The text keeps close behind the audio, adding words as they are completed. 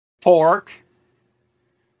pork.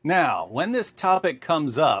 Now, when this topic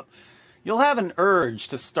comes up, you'll have an urge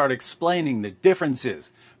to start explaining the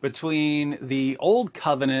differences between the Old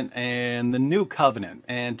Covenant and the New Covenant,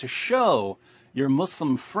 and to show your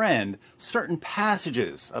Muslim friend certain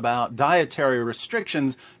passages about dietary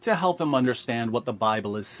restrictions to help him understand what the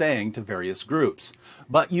Bible is saying to various groups.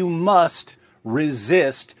 But you must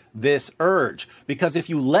resist this urge, because if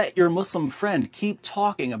you let your Muslim friend keep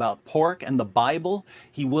talking about pork and the Bible,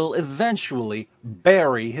 he will eventually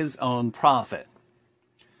bury his own prophet.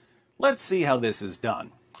 Let's see how this is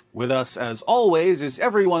done. With us, as always, is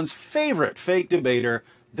everyone's favorite fake debater,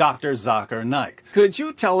 Dr. Zakir Naik. Could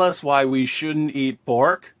you tell us why we shouldn't eat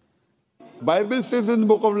pork? Bible says in the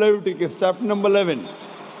book of Leviticus, chapter number 11,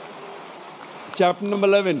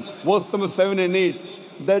 verse number 7 and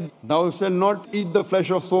 8, that thou shalt not eat the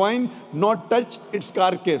flesh of swine, nor touch its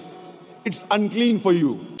carcass. It's unclean for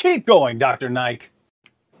you. Keep going, Dr. Naik.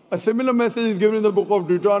 A similar message is given in the book of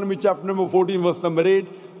Deuteronomy, chapter number 14, verse number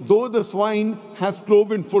 8. Though the swine has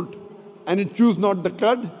cloven foot, and it chews not the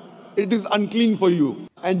cud, it is unclean for you.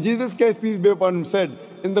 And Jesus Christ, peace be upon him, said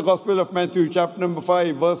in the Gospel of Matthew, chapter number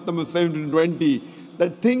 5, verse number 17 to 20,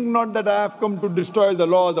 that think not that I have come to destroy the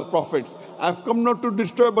law of the prophets. I have come not to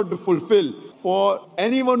destroy, but to fulfill. For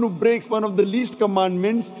anyone who breaks one of the least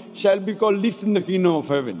commandments shall be called least in the kingdom of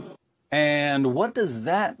heaven. And what does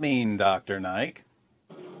that mean, Dr. Naik?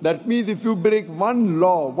 That means if you break one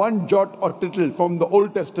law, one jot or tittle from the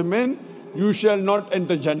Old Testament, you shall not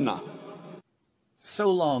enter Jannah.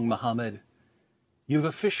 So long, Muhammad. You've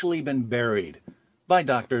officially been buried by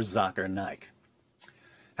Dr. Zakir Naik.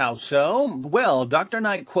 How so? Well, Dr.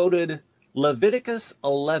 Naik quoted Leviticus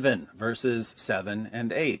 11, verses 7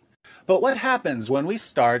 and 8. But what happens when we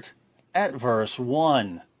start at verse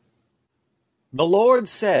 1? The Lord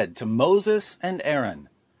said to Moses and Aaron,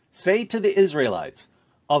 say to the Israelites,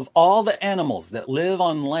 of all the animals that live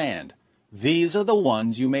on land, these are the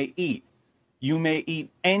ones you may eat. You may eat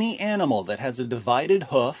any animal that has a divided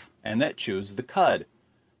hoof and that chews the cud.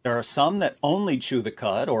 There are some that only chew the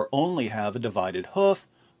cud or only have a divided hoof,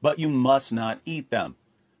 but you must not eat them.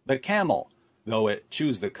 The camel, though it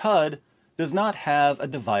chews the cud, does not have a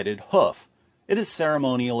divided hoof. It is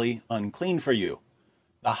ceremonially unclean for you.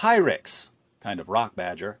 The hyrax, kind of rock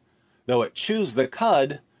badger, though it chews the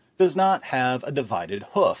cud, does not have a divided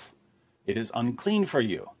hoof. It is unclean for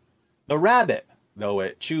you. The rabbit, though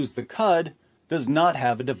it chews the cud, does not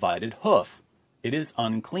have a divided hoof. It is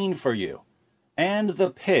unclean for you. And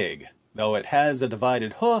the pig, though it has a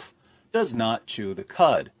divided hoof, does not chew the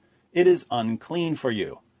cud. It is unclean for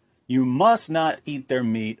you. You must not eat their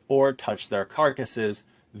meat or touch their carcasses.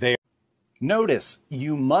 Notice,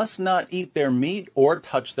 you must not eat their meat or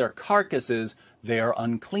touch their carcasses. They are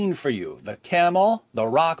unclean for you. The camel, the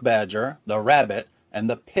rock badger, the rabbit, and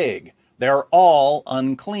the pig. They're all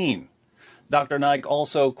unclean. Dr. Naik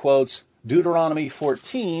also quotes Deuteronomy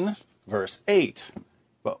 14, verse 8.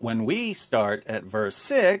 But when we start at verse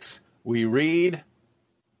 6, we read,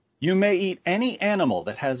 you may eat any animal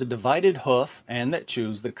that has a divided hoof and that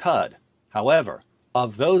chews the cud. However,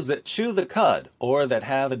 of those that chew the cud or that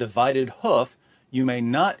have a divided hoof, you may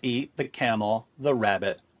not eat the camel, the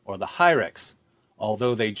rabbit, or the hyrax.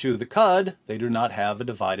 Although they chew the cud, they do not have a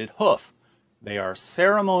divided hoof. They are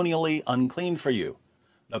ceremonially unclean for you.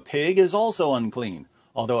 The pig is also unclean.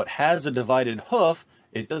 Although it has a divided hoof,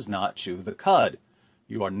 it does not chew the cud.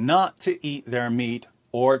 You are not to eat their meat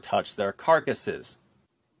or touch their carcasses.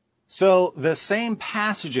 So the same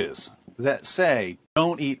passages that say,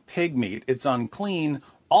 don't eat pig meat, it's unclean,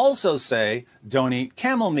 also say, don't eat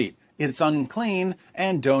camel meat, it's unclean,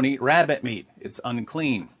 and don't eat rabbit meat, it's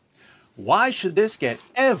unclean. Why should this get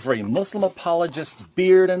every Muslim apologist's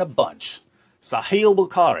beard in a bunch? Sahih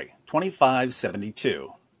al-Bukhari,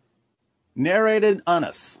 2572. Narrated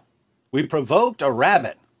Anas, we provoked a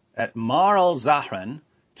rabbit at Mar al-Zahran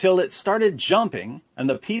till it started jumping, and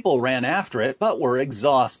the people ran after it but were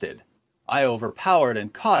exhausted. I overpowered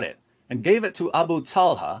and caught it, and gave it to Abu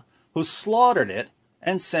Talha, who slaughtered it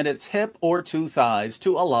and sent its hip or 2 thighs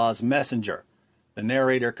to Allah's messenger. The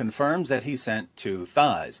narrator confirms that he sent 2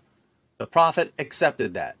 thighs. The Prophet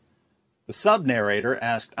accepted that. The sub-narrator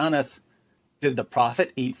asked Anas, did the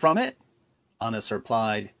Prophet eat from it? Anas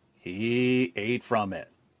replied, he ate from it.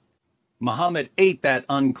 Muhammad ate that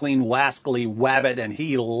unclean, wascally wabbit, and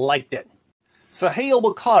he liked it. Sahih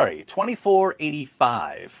al-Bukhari,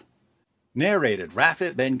 2485. Narrated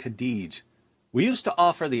Rafi' bin Khadij, we used to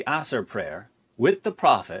offer the Asr prayer with the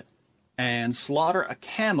Prophet and slaughter a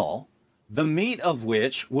camel, the meat of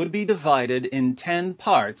which would be divided in 10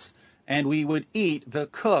 parts, and we would eat the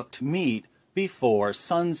cooked meat before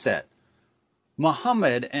sunset.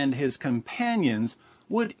 Muhammad and his companions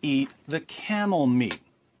would eat the camel meat.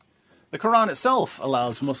 The Quran itself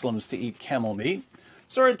allows Muslims to eat camel meat.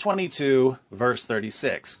 Surah 22, verse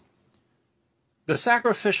 36. The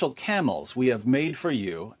sacrificial camels we have made for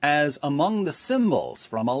you as among the symbols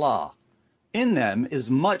from Allah. In them is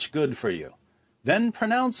much good for you. Then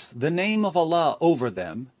pronounce the name of Allah over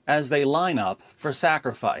them as they line up for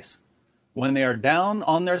sacrifice. When they are down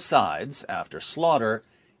on their sides after slaughter,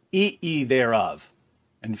 eat ye thereof,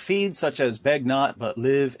 and feed such as beg not but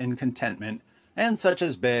live in contentment, and such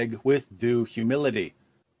as beg with due humility.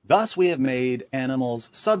 Thus we have made animals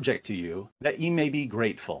subject to you, that ye may be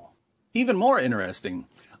grateful. Even more interesting,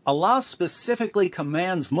 Allah specifically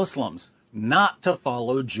commands Muslims not to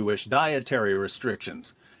follow Jewish dietary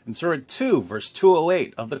restrictions. In Surah 2, verse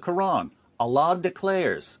 208 of the Quran, Allah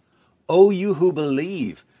declares, O you who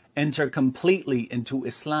believe, enter completely into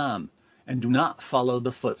Islam, and do not follow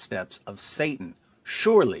the footsteps of Satan.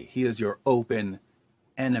 Surely he is your open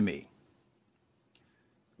enemy.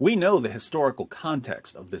 We know the historical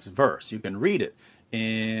context of this verse. You can read it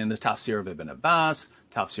in the Tafsir of Ibn Abbas,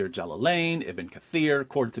 Tafsir Jalalain, Ibn Kathir,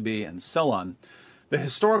 Qurtubi, and so on. The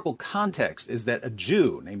historical context is that a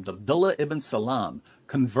Jew named Abdullah ibn Salam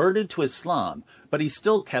converted to Islam, but he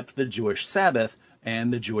still kept the Jewish Sabbath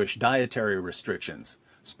and the Jewish dietary restrictions.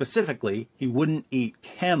 Specifically, he wouldn't eat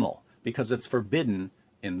camel because it's forbidden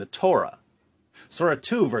in the Torah. Surah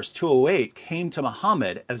 2, verse 208 came to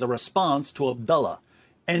Muhammad as a response to Abdullah.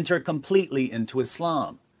 Enter completely into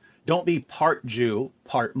Islam. Don't be part Jew,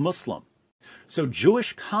 part Muslim. So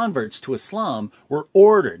Jewish converts to Islam were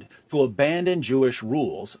ordered to abandon Jewish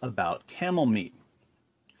rules about camel meat.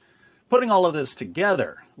 Putting all of this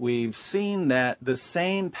together, we've seen that the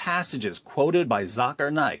same passages quoted by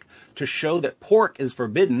Zakir Naik to show that pork is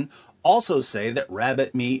forbidden also say that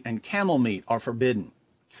rabbit meat and camel meat are forbidden.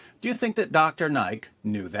 Do you think that Dr. Naik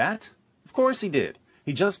knew that? Of course he did.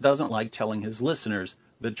 He just doesn't like telling his listeners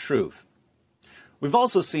the truth. We've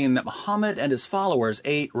also seen that Muhammad and his followers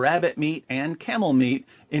ate rabbit meat and camel meat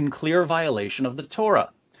in clear violation of the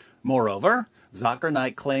Torah. Moreover, Zakir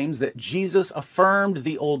Naik claims that Jesus affirmed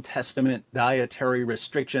the Old Testament dietary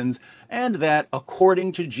restrictions and that,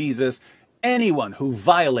 according to Jesus, anyone who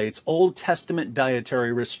violates Old Testament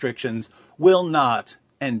dietary restrictions will not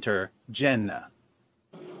enter Jannah.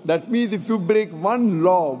 That means if you break one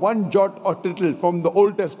law, one jot or tittle from the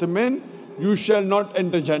Old Testament, you shall not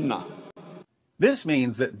enter Jannah. This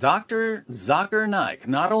means that Dr. Zakir Naik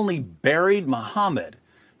not only buried Muhammad,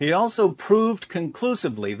 he also proved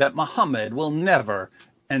conclusively that Muhammad will never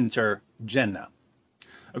enter Jannah.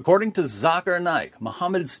 According to Zakir Naik,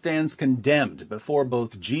 Muhammad stands condemned before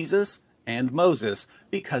both Jesus and Moses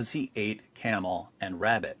because he ate camel and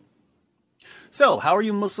rabbit. So, how are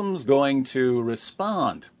you Muslims going to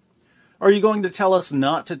respond? Are you going to tell us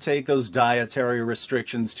not to take those dietary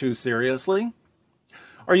restrictions too seriously?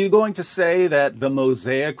 Are you going to say that the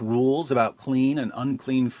Mosaic rules about clean and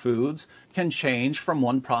unclean foods can change from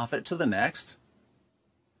one prophet to the next?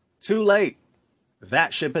 Too late.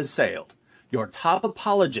 That ship has sailed. Your top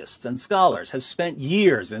apologists and scholars have spent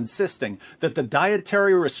years insisting that the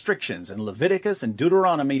dietary restrictions in Leviticus and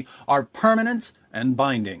Deuteronomy are permanent and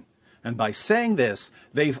binding. And by saying this,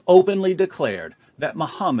 they've openly declared that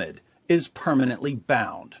Muhammad is permanently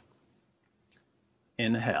bound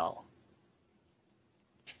in hell.